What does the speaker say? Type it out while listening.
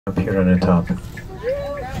Up here on the top.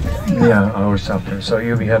 Yeah, our supper. So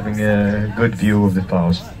you'll be having a good view of the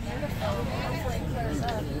falls.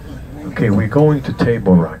 Okay, we're going to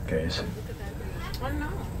Table Rock, guys.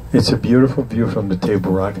 It's a beautiful view from the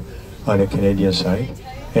Table Rock on the Canadian side.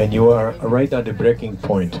 And you are right at the breaking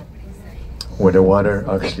point where the water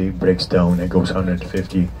actually breaks down and goes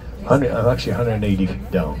 150, actually 180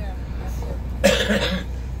 feet down.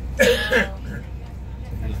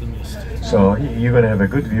 So you're gonna have a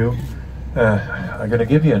good view. I'm gonna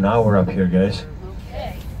give you an hour up here, guys.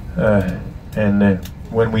 And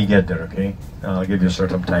when we get there, okay, I'll give you a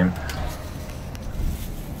certain time.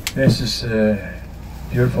 This is a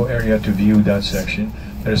beautiful area to view that section.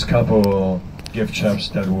 There's a couple gift shops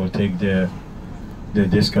that will take the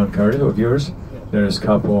discount card of yours. There's a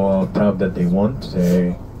couple tab that they want,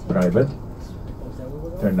 say private.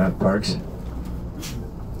 They're not parks.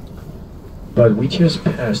 But we just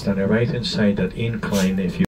passed on the right hand side that incline. If you